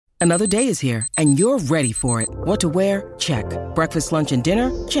Another day is here, and you're ready for it. What to wear? Check. Breakfast, lunch, and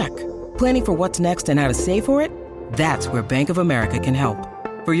dinner? Check. Planning for what's next and how to save for it? That's where Bank of America can help.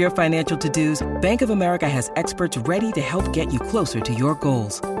 For your financial to-dos, Bank of America has experts ready to help get you closer to your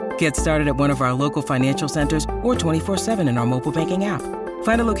goals. Get started at one of our local financial centers or 24/7 in our mobile banking app.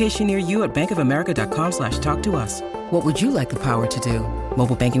 Find a location near you at bankofamerica.com/talktous. What would you like the power to do?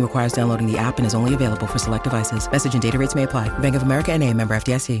 Mobile banking requires downloading the app and is only available for select devices. Message and data rates may apply. Bank of America N.A., member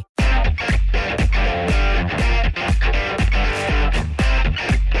FDIC.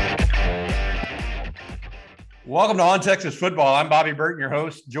 Welcome to On Texas Football. I'm Bobby Burton, your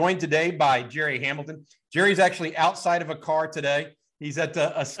host, joined today by Jerry Hamilton. Jerry's actually outside of a car today. He's at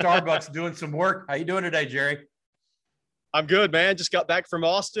a Starbucks doing some work. How you doing today, Jerry? I'm good, man. Just got back from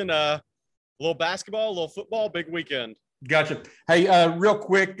Austin. A little basketball, a little football, big weekend. Gotcha. Hey, real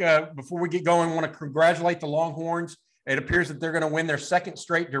quick, before we get going, I want to congratulate the Longhorns. It appears that they're going to win their second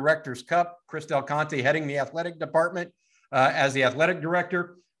straight Directors' Cup. Chris Del Conte heading the athletic department as the athletic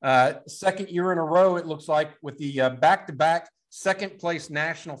director. Second year in a row, it looks like, with the back-to-back second-place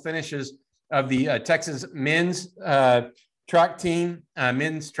national finishes of the Texas men's track team,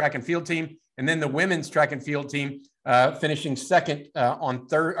 men's track and field team, and then the women's track and field team finishing second on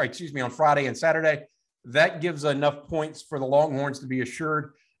Friday and Saturday. That gives enough points for the Longhorns to be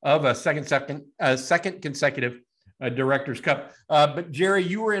assured of a second consecutive Directors' Cup. But Jerry,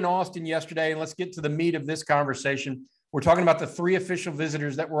 you were in Austin yesterday, and let's get to the meat of this conversation. We're talking about the three official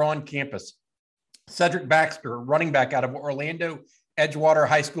visitors that were on campus. Cedric Baxter, running back out of Orlando Edgewater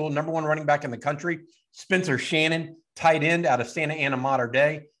High School, number one running back in the country. Spencer Shannon, tight end out of Santa Ana Mater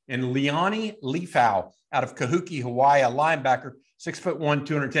Dei. And Leone Leafau out of Kahuku, Hawaii, a linebacker, 6'1",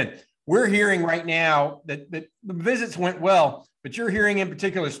 210. We're hearing right now that the visits went well, but you're hearing in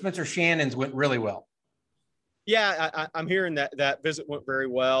particular Spencer Shannon's went really well. Yeah, I'm hearing that visit went very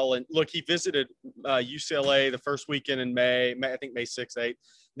well. And look, he visited UCLA the first weekend in May, I think May 6th, 8th.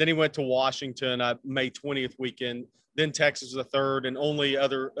 Then he went to Washington May 20th weekend. Then Texas the third, and only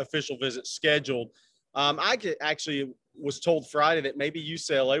other official visits scheduled. I actually was told Friday that maybe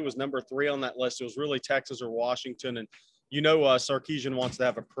UCLA was number 3 on that list. It was really Texas or Washington. And, Sarkisian wants to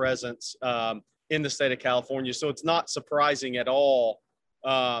have a presence in the state of California. So it's not surprising at all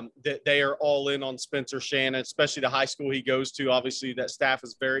that they are all in on Spencer Shannon, especially the high school he goes to. Obviously, that staff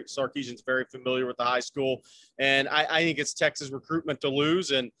is Sarkisian's very familiar with the high school. And I think it's Texas recruitment to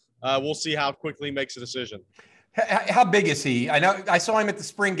lose, and we'll see how quickly he makes a decision. How big is he? I know I saw him at the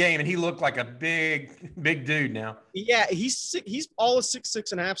spring game, and he looked like a big dude now. Yeah, he's all of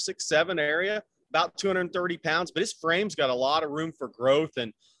 6'6.5", 6'7" area, about 230 pounds, but his frame's got a lot of room for growth.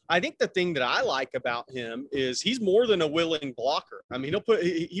 And I think the thing that I like about him is he's more than a willing blocker. I mean,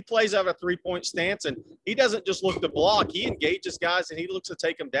 he plays out of a 3-point stance, and he doesn't just look to block. He engages guys, and he looks to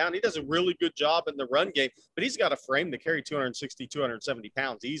take them down. He does a really good job in the run game, but he's got a frame to carry 260, 270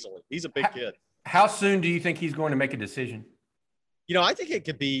 pounds easily. He's a big kid. How soon do you think he's going to make a decision? I think it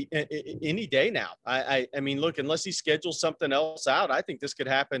could be any day now. I mean, look, unless he schedules something else out, I think this could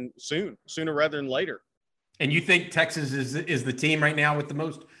happen sooner rather than later. And you think Texas is the team right now with the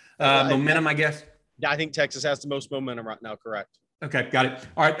most momentum, I guess? Yeah, I think Texas has the most momentum right now, correct. Okay, got it.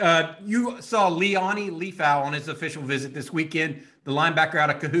 All right, you saw Leone Leafau on his official visit this weekend, the linebacker out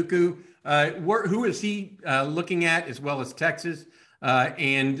of Kahuku. Who is he looking at, as well as Texas?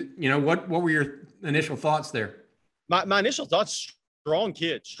 And what were your initial thoughts there? My initial thoughts: strong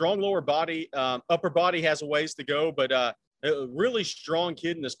kid, strong lower body, upper body has a ways to go, but a really strong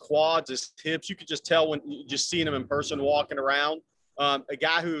kid in his quads, his hips. You could just tell when you just seeing him in person walking around. A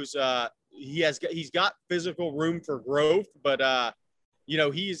guy who's he's got physical room for growth, but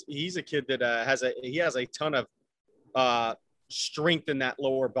he's a kid that has a ton of strength in that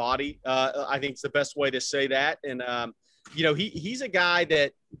lower body. I think it's the best way to say that. And he's a guy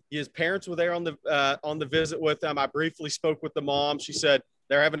that his parents were there on the visit with him. I briefly spoke with the mom. She said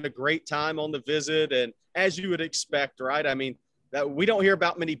they're having a great time on the visit, and as you would expect, right? I mean, that we don't hear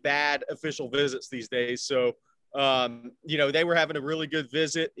about many bad official visits these days. So, they were having a really good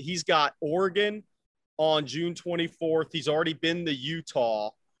visit. He's got Oregon on June 24th. He's already been to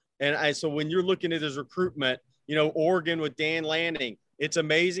Utah, and so when you're looking at his recruitment, Oregon with Dan Lanning. It's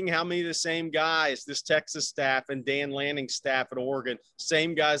amazing how many of the same guys, this Texas staff and Dan Lanning's staff at Oregon,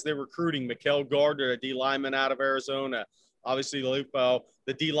 same guys they're recruiting. Mikael Gardner, a D lineman out of Arizona. Obviously, Lupo,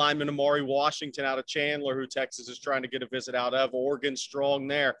 the D lineman Amari Washington out of Chandler, who Texas is trying to get a visit out of. Oregon strong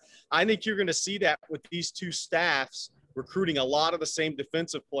there. I think you're going to see that with these two staffs recruiting a lot of the same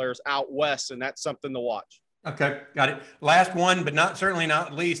defensive players out west, and that's something to watch. Okay, got it. Last one, but certainly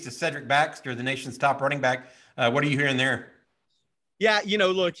not least, is Cedric Baxter, the nation's top running back. What are you hearing there? Yeah,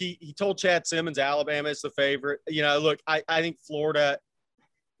 look, he told Chad Simmons Alabama is the favorite. Look, I think Florida,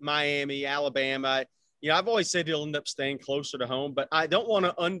 Miami, Alabama, I've always said he'll end up staying closer to home, but I don't want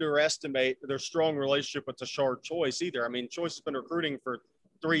to underestimate their strong relationship with Tashard Choice either. I mean, Choice has been recruiting for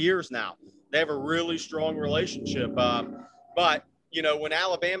 3 years now. They have a really strong relationship. But, when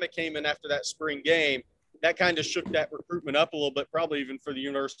Alabama came in after that spring game, that kind of shook that recruitment up a little bit, probably even for the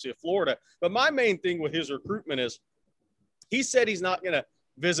University of Florida. But my main thing with his recruitment is he said he's not going to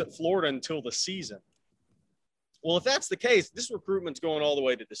visit Florida until the season. Well, if that's the case, this recruitment's going all the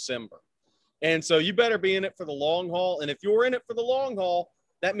way to December. And so you better be in it for the long haul. And if you're in it for the long haul,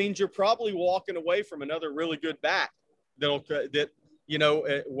 that means you're probably walking away from another really good back in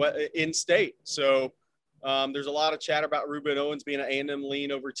state. So there's a lot of chatter about Ruben Owens being an A&M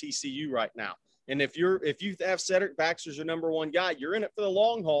lean over TCU right now. And if you have Cedric Baxter as your number one guy, you're in it for the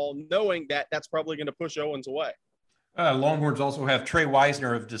long haul, knowing that that's probably going to push Owens away. Longhorns also have Trey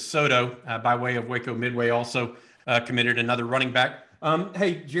Wisner of DeSoto by way of Waco Midway, also committed another running back.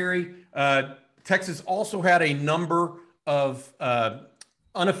 Hey, Jerry, Texas also had a number of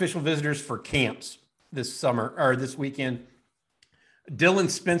unofficial visitors for camps this weekend. Dylan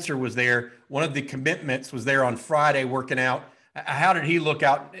Spencer was there. One of the commitments was there on Friday working out. How did he look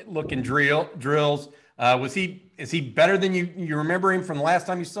in drills? Is he better than you remember him from the last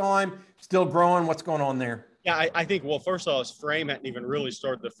time you saw him? Still growing? What's going on there? Yeah, I think, well, first of all, his frame hadn't even really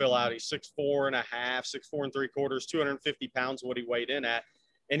started to fill out. He's 6'4.5", 6'4 3/4, 250 pounds, what he weighed in at.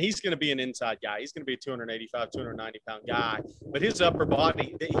 And he's going to be an inside guy. He's going to be a 285, 290-pound guy. But his upper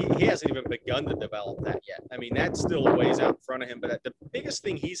body, he hasn't even begun to develop that yet. I mean, that's still a ways out in front of him. But the biggest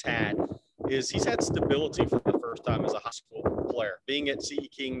thing he's had is he's had stability for the first time as a high school player, being at C.E.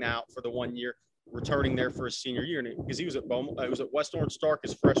 King now for the 1 year, returning there for his senior year, because he was at West Orange Stark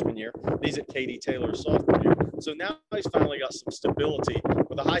his freshman year. He's at Katy Taylor sophomore year. So now he's finally got some stability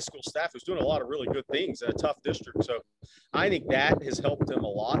with a high school staff who's doing a lot of really good things in a tough district. So I think that has helped him a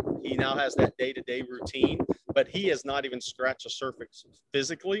lot. He now has that day-to-day routine, but he has not even scratched the surface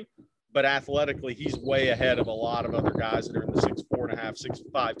physically, but athletically, he's way ahead of a lot of other guys that are in the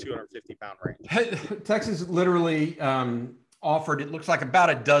 6'4.5", 6'5", 250-pound range. Texas literally offered, it looks like,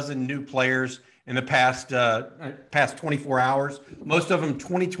 about a dozen new players in the past 24 hours. Most of them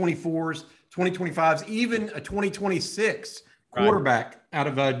 2024s, 2025s, even a 2026 quarterback out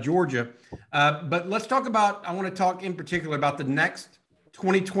of Georgia. But let's talk about, I want to talk in particular about the next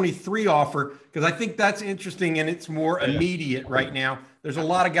 2023 offer, because I think that's interesting and it's more immediate right now. There's a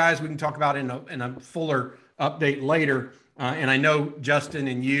lot of guys we can talk about in a fuller update later. And I know Justin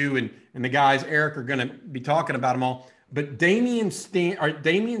and you and the guys, Eric, are going to be talking about them all. But Damian Stanford,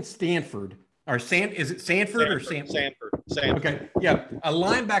 is it Sanford or Sanford? Sanford. Okay, yeah. A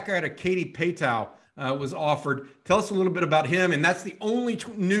linebacker out of Katy Paytow was offered. Tell us a little bit about him, and that's the only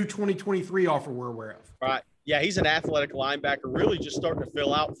new 2023 offer we're aware of. Right. Yeah, he's an athletic linebacker, really just starting to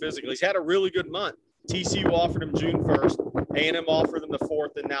fill out physically. He's had a really good month. TCU offered him June 1st. A&M offered him the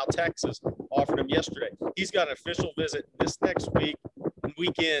 4th, and now Texas offered him yesterday. He's got an official visit this next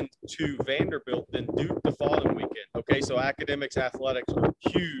weekend to Vanderbilt, then Duke the following weekend. Okay, so academics, athletics are a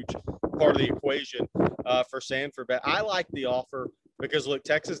huge part of the equation for Sanford. But I like the offer because, look,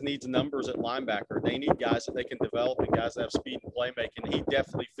 Texas needs numbers at linebacker. They need guys that they can develop and guys that have speed and playmaking. He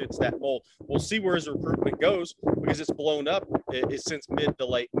definitely fits that mold. We'll see where his recruitment goes because it's blown up since mid to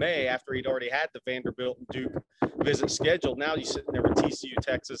late May after he'd already had the Vanderbilt and Duke visit scheduled. Now he's sitting there with TCU,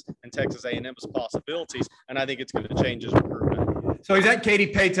 Texas, and Texas A&M as possibilities, and I think it's going to change his recruitment. So he's at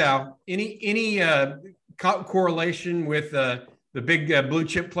Katy Paytow. Any correlation with the big blue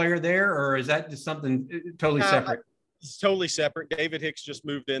chip player there, or is that just something totally separate? It's totally separate. David Hicks just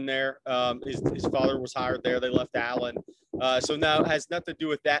moved in there. His father was hired there. They left Allen. So now it has nothing to do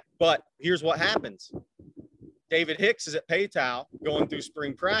with that. But here's what happens. David Hicks is at Paytow going through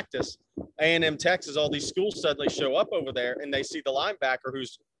spring practice. A&M Texas, all these schools suddenly show up over there, and they see the linebacker who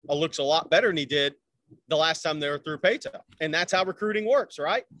looks a lot better than he did the last time they were through Paytow. And that's how recruiting works,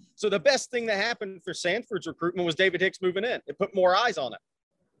 right? So the best thing that happened for Sanford's recruitment was David Hicks moving in. It put more eyes on it.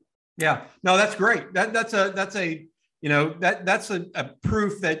 Yeah, no, that's great. That's a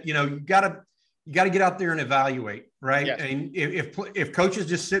proof that, you gotta get out there and evaluate, right? Yes. I mean, if coaches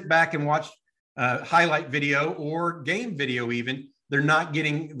just sit back and watch highlight video or game video, even, they're not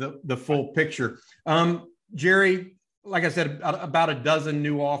getting the full picture. Jerry, like I said, about a dozen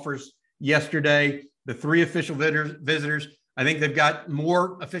new offers yesterday. The 3 official visitors. I think they've got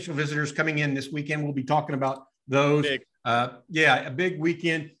more official visitors coming in this weekend. We'll be talking about those. Big. A big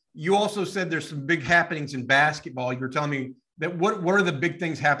weekend. You also said there's some big happenings in basketball. You were telling me what are the big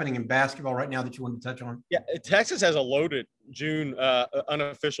things happening in basketball right now that you want to touch on? Yeah, Texas has a loaded June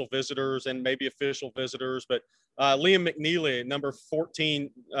unofficial visitors and maybe official visitors, but Liam McNeely, number 14,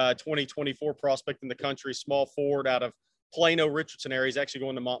 2024 prospect in the country, small forward out of Plano Richardson area. He's actually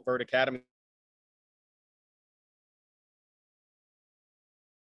going to Montverde Academy.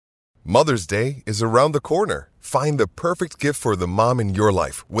 Mother's Day is around the corner. Find the perfect gift for the mom in your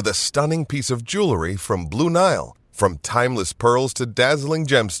life with a stunning piece of jewelry from Blue Nile. From timeless pearls to dazzling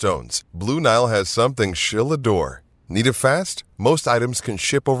gemstones, Blue Nile has something she'll adore. Need it fast? Most items can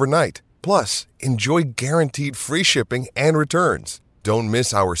ship overnight. Plus, enjoy guaranteed free shipping and returns. Don't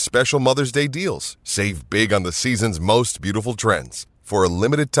miss our special Mother's Day deals. Save big on the season's most beautiful trends. For a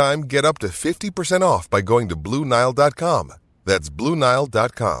limited time, get up to 50% off by going to BlueNile.com. That's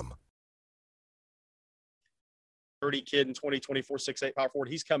BlueNile.com. 30 kid in 2024, 6'8" power forward.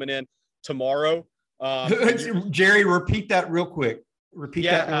 He's coming in tomorrow. Jerry, repeat that real quick.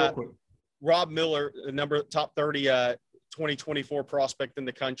 Rob Miller, top 30 2024 prospect in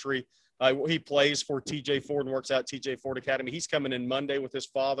the country. He plays for TJ Ford and works out at TJ Ford Academy. He's coming in Monday with his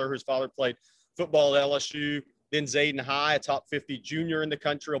father. His father played football at LSU. Then Zayden High, a top 50 junior in the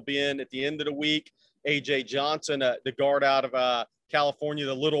country, will be in at the end of the week. AJ Johnson, the guard out of California,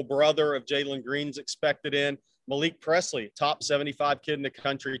 the little brother of Jalen Green's expected in. Malik Presley, top 75 kid in the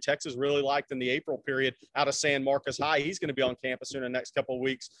country. Texas really liked in the April period out of San Marcos High. He's going to be on campus in the next couple of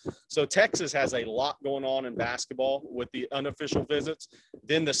weeks. So Texas has a lot going on in basketball with the unofficial visits.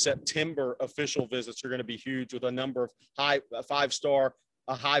 Then the September official visits are going to be huge with a number of high 5-star,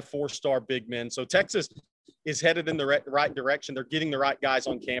 a high 4-star big men. So Texas is headed in the right direction. They're getting the right guys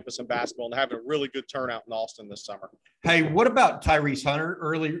on campus in basketball and having a really good turnout in Austin this summer. Hey, what about Tyrese Hunter?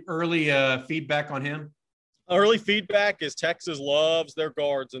 Early feedback on him? Early feedback is Texas loves their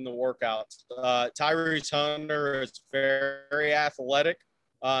guards in the workouts. Tyrese Hunter is very athletic.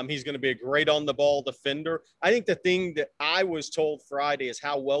 He's going to be a great on-the-ball defender. I think the thing that I was told Friday is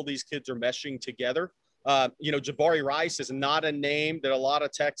how well these kids are meshing together. Jabari Rice is not a name that a lot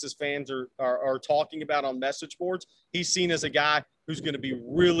of Texas fans are talking about on message boards. He's seen as a guy who's going to be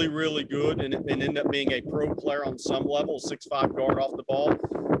really, really good and end up being a pro player on some level, 6'5" guard off the ball.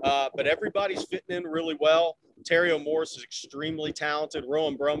 But everybody's fitting in really well. Terrio Morris is extremely talented.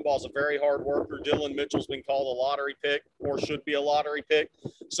 Rowan Brumbaugh is a very hard worker. Dylan Mitchell's been called a lottery pick or should be a lottery pick.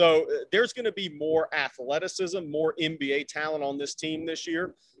 So there's going to be more athleticism, more NBA talent on this team this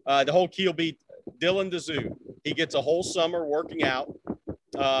year. The whole key will be Dylan Disu. He gets a whole summer working out.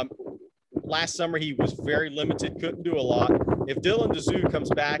 Last summer, he was very limited, couldn't do a lot. If Dylan Disu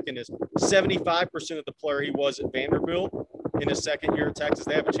comes back and is 75% of the player he was at Vanderbilt in his second year at Texas,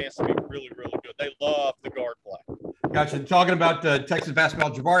 they have a chance to be really, really good. They love the guard play. Gotcha. Talking about Texas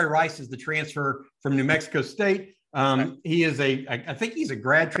basketball, Jabari Rice is the transfer from New Mexico State. He is I think he's a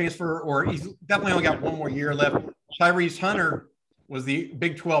grad transfer, or he's definitely only got one more year left. Tyrese Hunter was the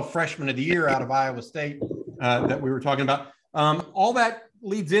Big 12 freshman of the year out of Iowa State that we were talking about. All that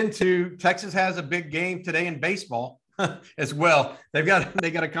leads into Texas has a big game today in baseball as well. They got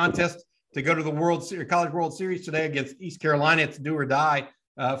a contest to go to the College World Series today against East Carolina. It's do or die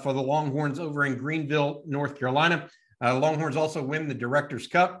for the Longhorns over in Greenville, North Carolina. Longhorns also win the Directors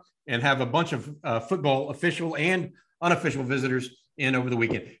Cup and have a bunch of football official and unofficial visitors in over the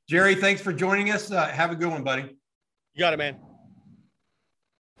weekend. Jerry, thanks for joining us. Have a good one, buddy. You got it, man.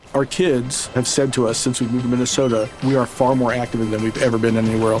 Our kids have said to us since we moved to Minnesota, we are far more active than we've ever been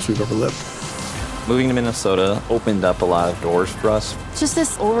anywhere else we've ever lived. Moving to Minnesota opened up a lot of doors for us. Just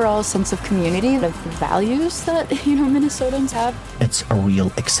this overall sense of community, of values that, Minnesotans have. It's a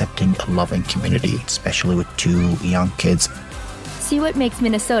real accepting, loving community, especially with 2 young kids. See what makes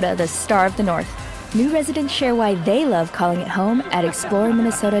Minnesota the star of the North. New residents share why they love calling it home at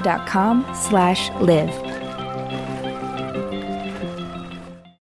exploreminnesota.com/live.